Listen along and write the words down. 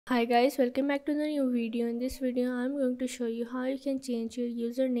Hi guys, welcome back to the new video. In this video I'm going to show you how you can change your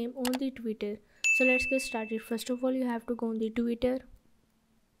username on the Twitter. So let's get started. First of all, you have to go on the Twitter.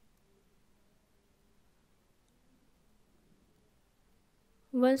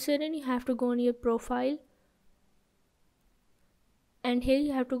 Once you're in, you have to go on your profile, and here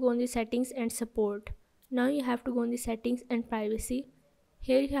you have to go on the settings and support. Now you have to go on the settings and privacy.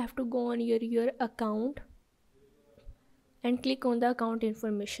 Here you have to go on your account and click on the account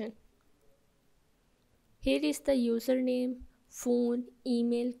information. Here is the username, phone,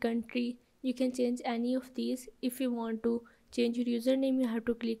 email, country. You can change any of these. If you want to change your username, you have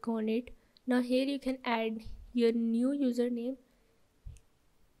to click on it. Now here you can add your new username.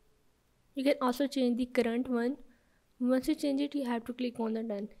 You can also change the current one. Once you change it, you have to click on the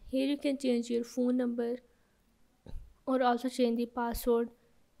done. Here you can change your phone number or also change the password.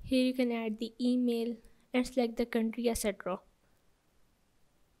 Here you can add the email and select the country, etc.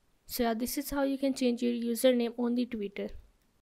 So yeah, this is how you can change your username on the Twitter.